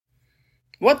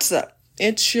What's up?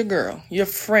 It's your girl, your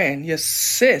friend, your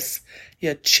sis,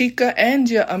 your chica, and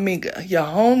your amiga, your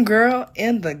homegirl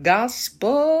in the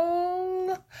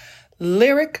gospel.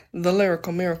 Lyric, the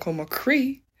lyrical miracle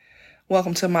McCree.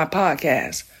 Welcome to my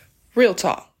podcast, Real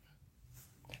Talk.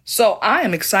 So I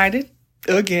am excited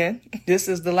again. This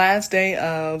is the last day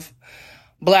of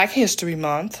Black History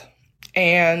Month,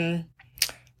 and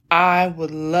I would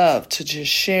love to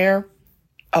just share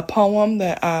a poem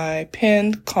that I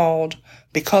penned called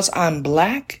Because I'm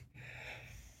Black.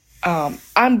 I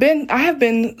have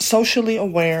been socially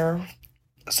aware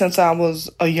since I was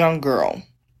a young girl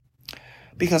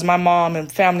because my mom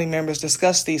and family members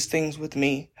discussed these things with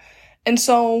me. And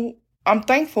so I'm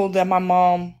thankful that my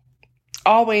mom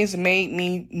always made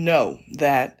me know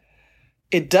that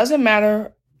it doesn't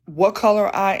matter what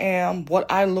color I am,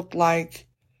 what I look like,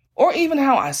 or even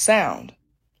how I sound.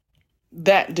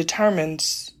 That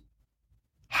determines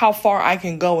how far I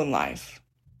can go in life.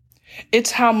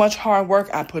 It's how much hard work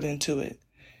I put into it.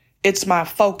 It's my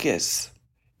focus.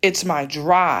 It's my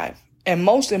drive. And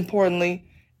most importantly,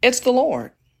 it's the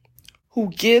Lord who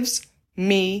gives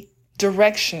me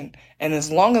direction. And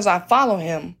as long as I follow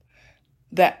him,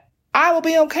 that I will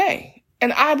be okay.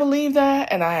 And I believe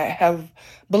that, and I have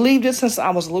believed it since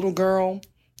I was a little girl.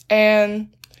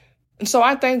 And so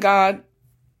I thank God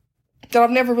that I've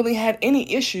never really had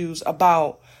any issues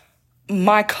about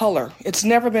my color. It's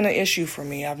never been an issue for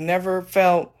me. I've never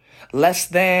felt less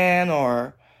than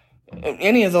or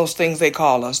any of those things they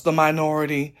call us, the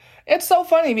minority. It's so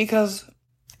funny because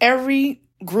every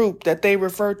group that they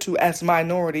refer to as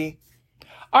minority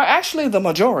are actually the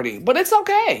majority, but it's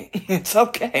okay. It's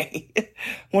okay.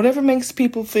 Whatever makes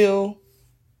people feel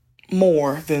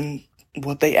more than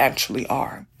what they actually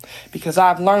are. Because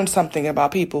I've learned something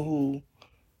about people who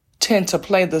tend to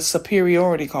play the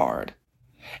superiority card.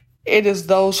 It is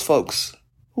those folks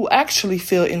who actually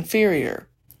feel inferior,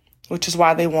 which is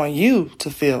why they want you to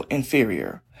feel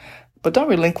inferior. But don't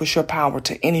relinquish your power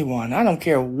to anyone. I don't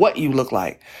care what you look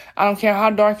like. I don't care how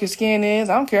dark your skin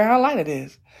is. I don't care how light it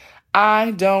is.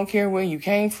 I don't care where you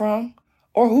came from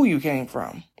or who you came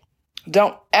from.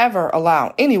 Don't ever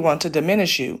allow anyone to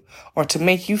diminish you or to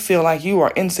make you feel like you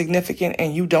are insignificant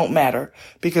and you don't matter.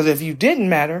 Because if you didn't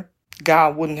matter,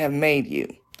 God wouldn't have made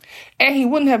you. And he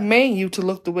wouldn't have made you to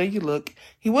look the way you look.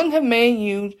 He wouldn't have made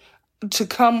you to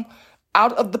come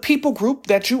out of the people group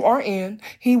that you are in.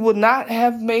 He would not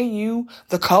have made you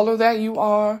the color that you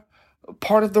are,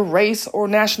 part of the race or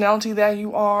nationality that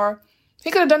you are.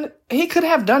 He could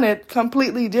have done it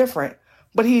completely different,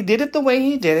 but he did it the way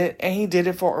he did it, and he did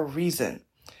it for a reason.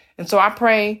 And so I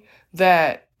pray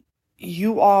that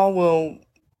you all will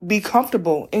be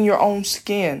comfortable in your own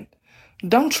skin.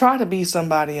 Don't try to be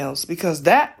somebody else because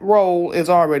that role is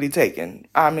already taken.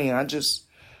 I just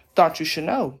thought you should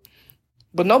know.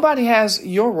 But nobody has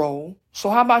your role.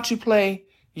 So how about you play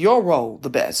your role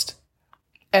the best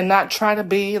and not try to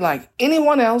be like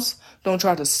anyone else? Don't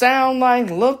try to sound like,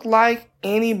 look like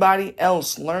anybody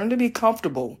else. Learn to be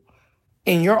comfortable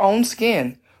in your own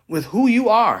skin with who you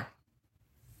are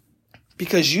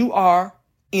because you are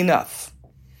enough.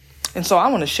 And so I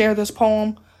want to share this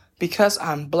poem because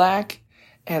I'm Black.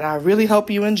 And I really hope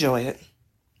you enjoy it.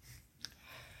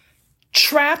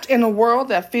 Trapped in a world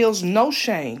that feels no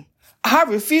shame, I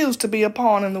refuse to be a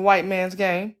pawn in the white man's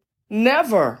game.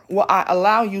 Never will I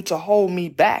allow you to hold me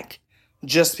back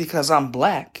just because I'm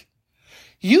Black.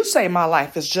 You say my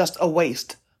life is just a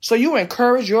waste, so you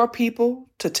encourage your people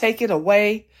to take it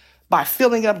away by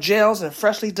filling up jails and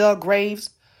freshly dug graves,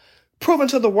 proving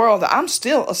to the world that I'm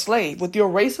still a slave with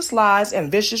your racist lies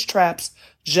and vicious traps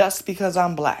just because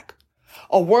I'm Black.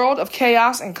 A world of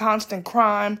chaos and constant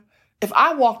crime. If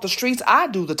I walk the streets, I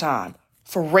do the time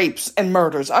for rapes and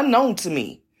murders unknown to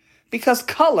me. Because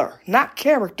color, not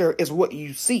character, is what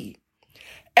you see.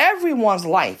 Everyone's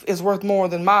life is worth more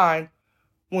than mine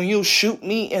when you shoot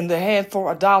me in the head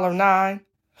for $1.09.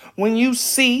 When you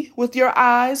see with your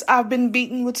eyes I've been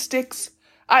beaten with sticks,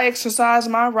 I exercise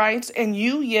my rights and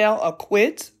you yell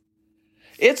acquit.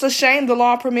 It's a shame the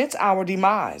law permits our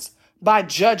demise by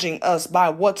judging us by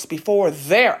what's before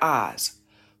their eyes.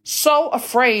 So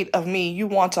afraid of me, you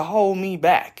want to hold me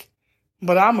back.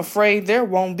 But I'm afraid there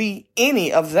won't be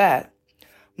any of that.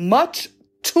 Much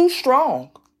too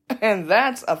strong, and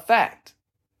that's a fact.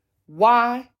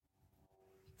 Why?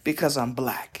 Because I'm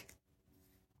Black.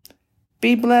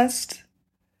 Be blessed.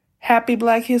 Happy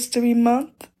Black History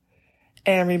Month.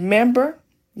 And remember,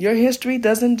 your history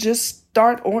doesn't just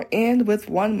start or end with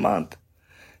 1 month.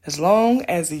 As long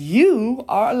as you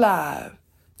are alive,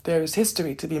 there is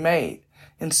history to be made.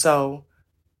 And so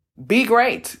be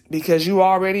great because you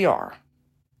already are.